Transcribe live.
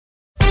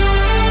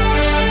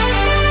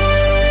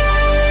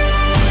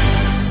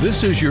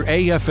This is your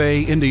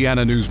AFA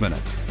Indiana News Minute.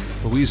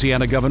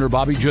 Louisiana Governor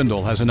Bobby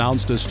Jindal has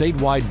announced a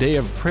statewide day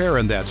of prayer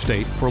in that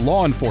state for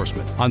law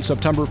enforcement on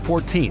September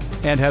 14th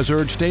and has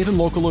urged state and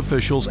local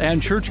officials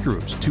and church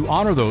groups to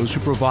honor those who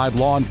provide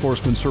law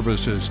enforcement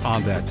services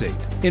on that date.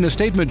 In a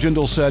statement,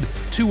 Jindal said,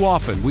 "Too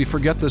often we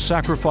forget the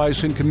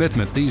sacrifice and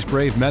commitment these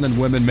brave men and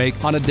women make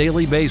on a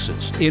daily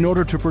basis in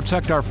order to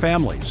protect our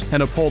families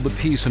and uphold the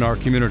peace in our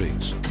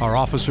communities. Our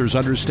officers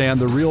understand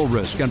the real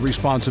risk and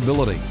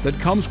responsibility that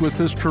comes with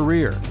this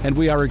career, and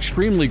we are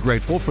extremely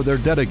grateful for their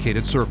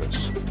dedicated service."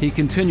 He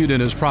continued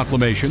in his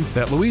proclamation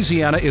that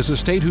Louisiana is a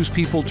state whose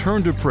people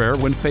turn to prayer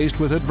when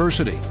faced with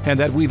adversity, and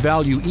that we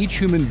value each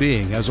human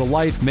being as a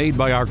life made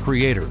by our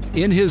Creator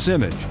in His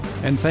image,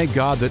 and thank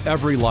God that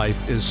every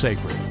life is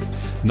sacred.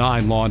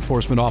 9 law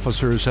enforcement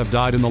officers have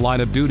died in the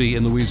line of duty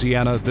in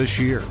Louisiana this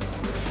year.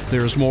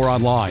 There's more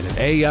online at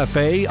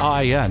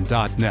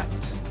afain.net.